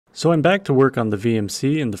So I'm back to work on the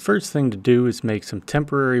VMC, and the first thing to do is make some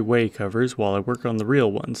temporary way covers while I work on the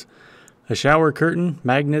real ones. A shower curtain,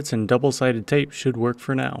 magnets, and double-sided tape should work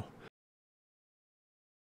for now.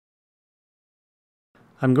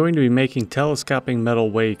 I'm going to be making telescoping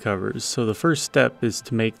metal way covers, so the first step is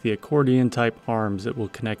to make the accordion type arms that will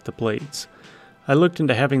connect the plates. I looked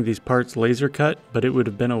into having these parts laser cut, but it would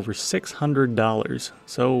have been over $600,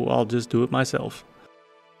 so I'll just do it myself.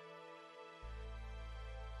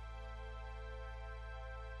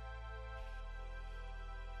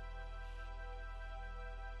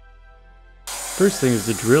 First thing is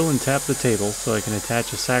to drill and tap the table so I can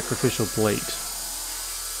attach a sacrificial plate.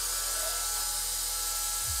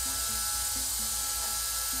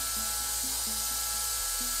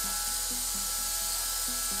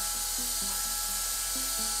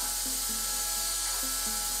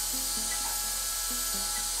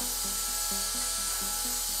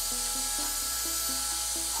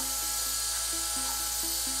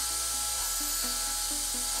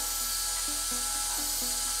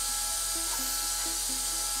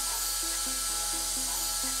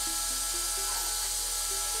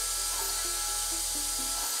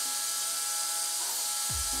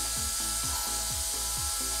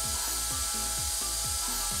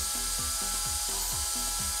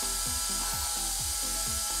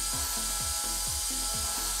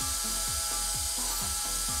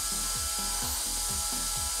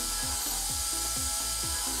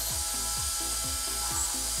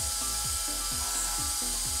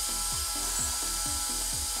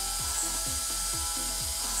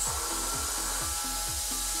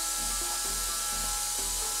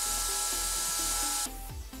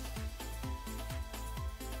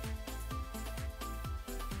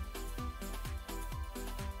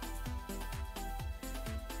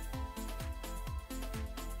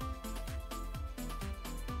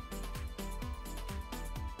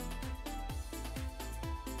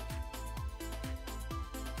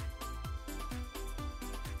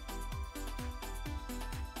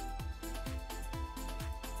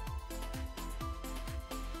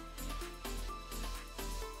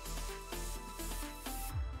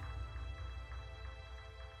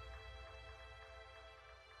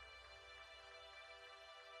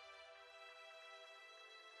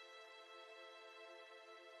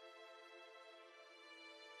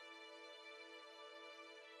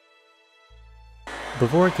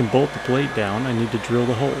 Before I can bolt the plate down, I need to drill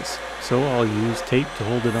the holes, so I'll use tape to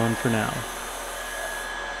hold it on for now.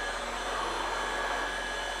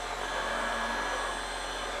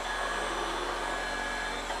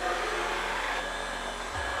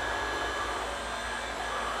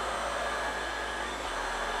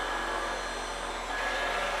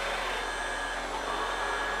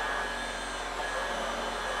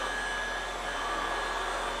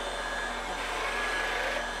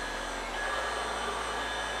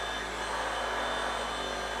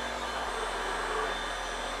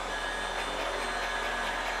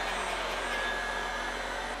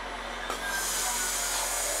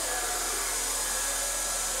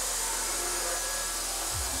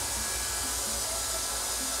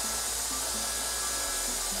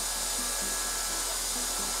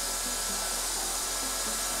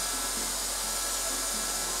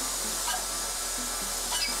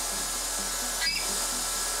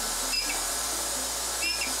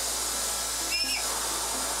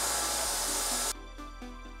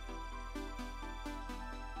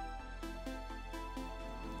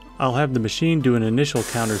 I'll have the machine do an initial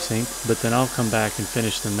countersink, but then I'll come back and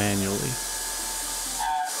finish them manually.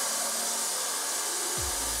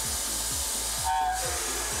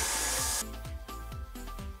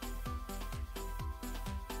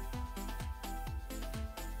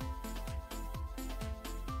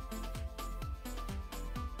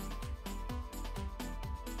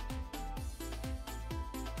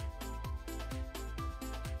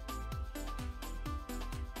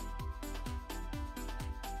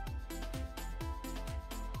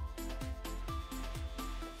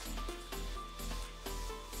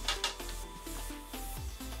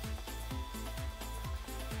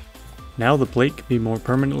 Now the plate can be more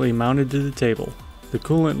permanently mounted to the table. The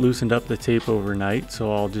coolant loosened up the tape overnight,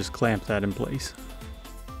 so I'll just clamp that in place.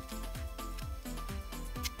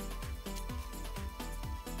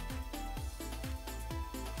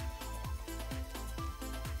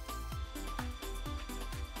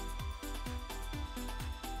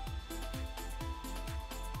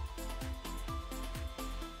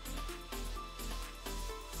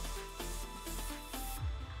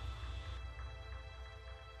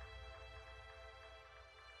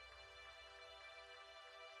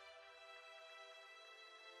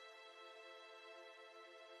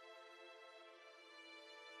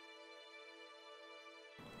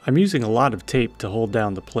 I'm using a lot of tape to hold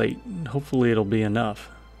down the plate, and hopefully it'll be enough.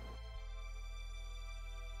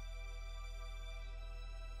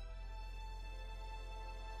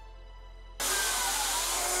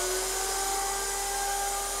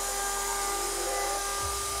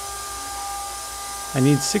 I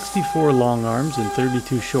need 64 long arms and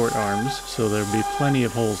 32 short arms, so there'll be plenty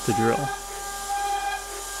of holes to drill.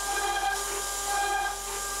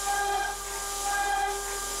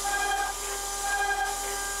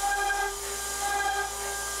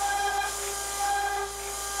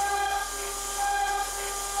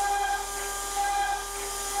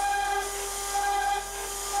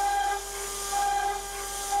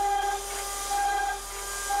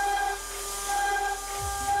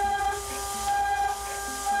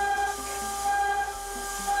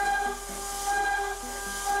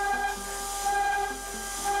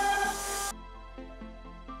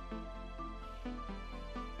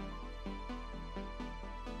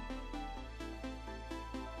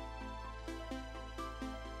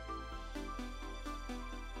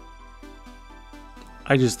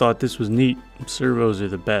 I just thought this was neat. Servos are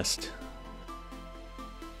the best.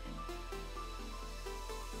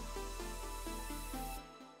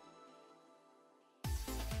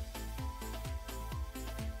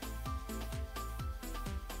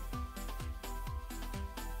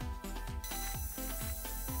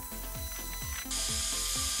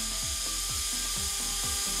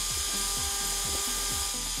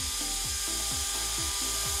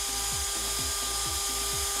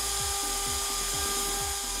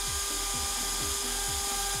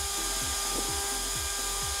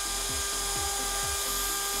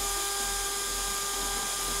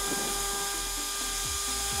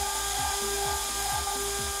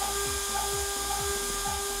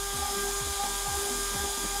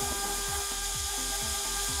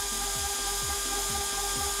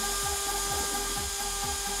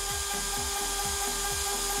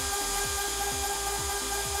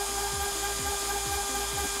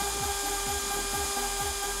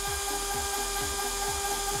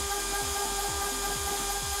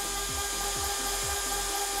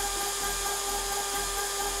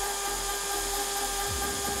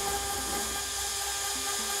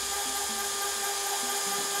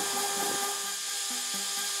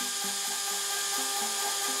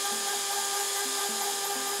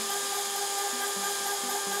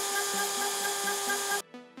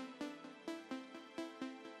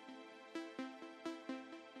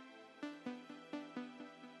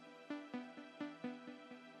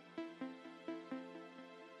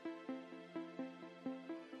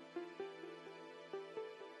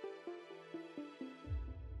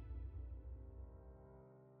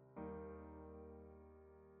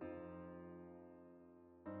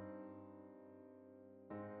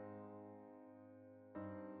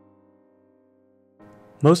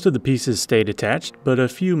 Most of the pieces stayed attached, but a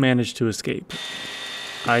few managed to escape.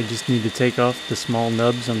 I just need to take off the small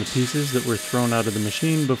nubs on the pieces that were thrown out of the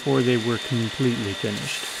machine before they were completely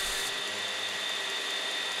finished.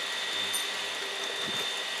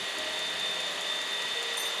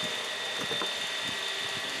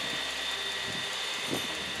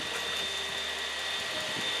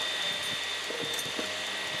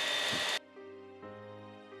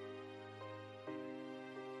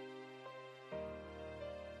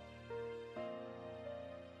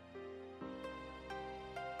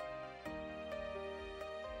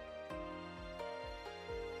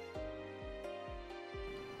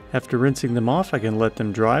 After rinsing them off, I can let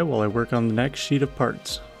them dry while I work on the next sheet of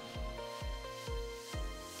parts.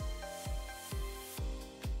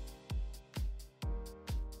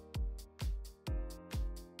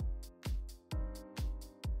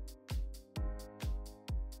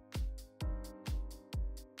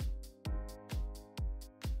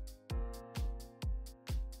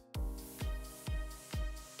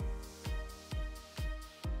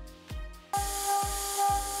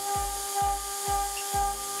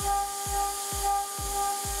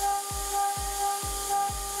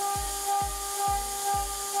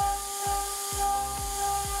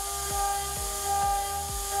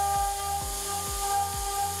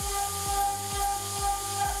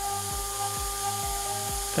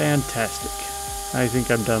 Fantastic. I think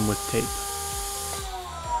I'm done with tape.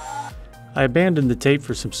 I abandoned the tape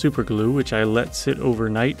for some super glue, which I let sit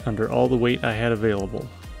overnight under all the weight I had available.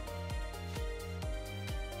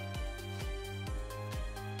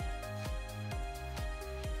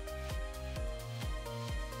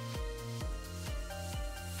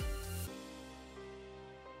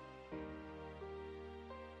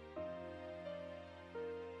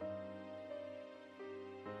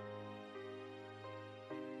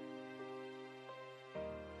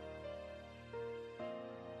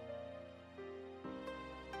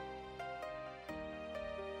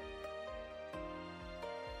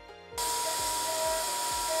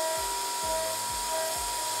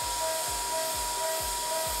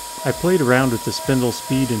 I played around with the spindle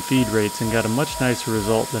speed and feed rates and got a much nicer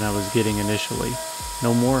result than I was getting initially.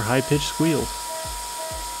 No more high-pitched squeals.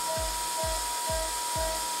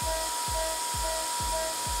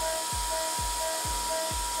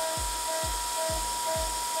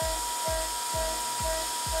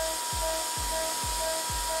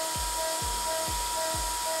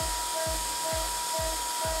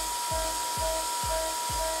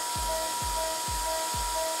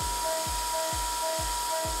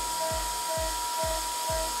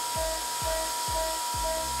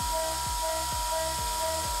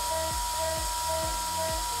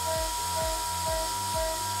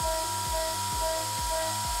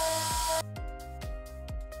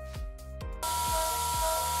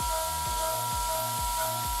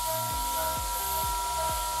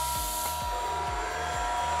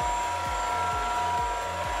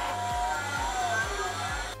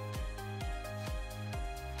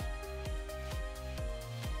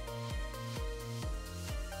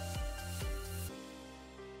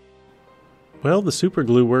 Well, the super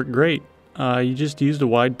glue worked great. You just used a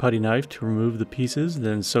wide putty knife to remove the pieces,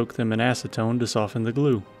 then soak them in acetone to soften the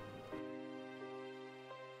glue.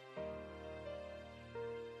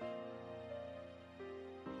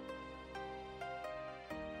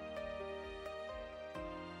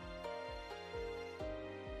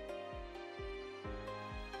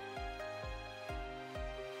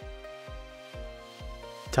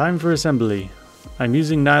 Time for assembly. I'm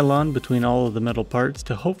using nylon between all of the metal parts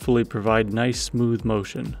to hopefully provide nice smooth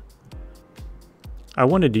motion. I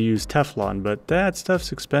wanted to use Teflon, but that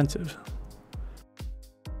stuff's expensive.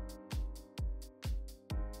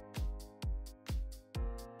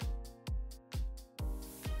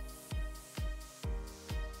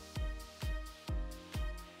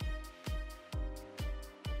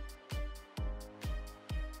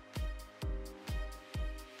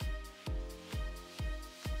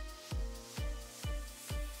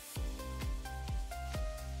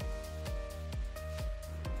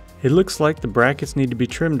 It looks like the brackets need to be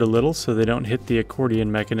trimmed a little so they don't hit the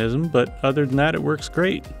accordion mechanism, but other than that it works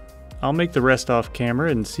great. I'll make the rest off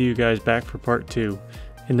camera and see you guys back for part 2.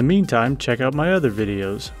 In the meantime, check out my other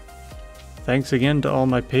videos. Thanks again to all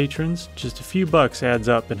my patrons. Just a few bucks adds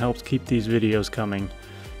up and helps keep these videos coming.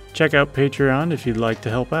 Check out Patreon if you'd like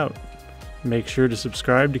to help out. Make sure to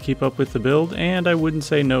subscribe to keep up with the build, and I wouldn't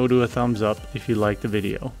say no to a thumbs up if you like the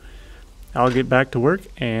video. I'll get back to work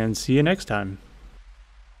and see you next time.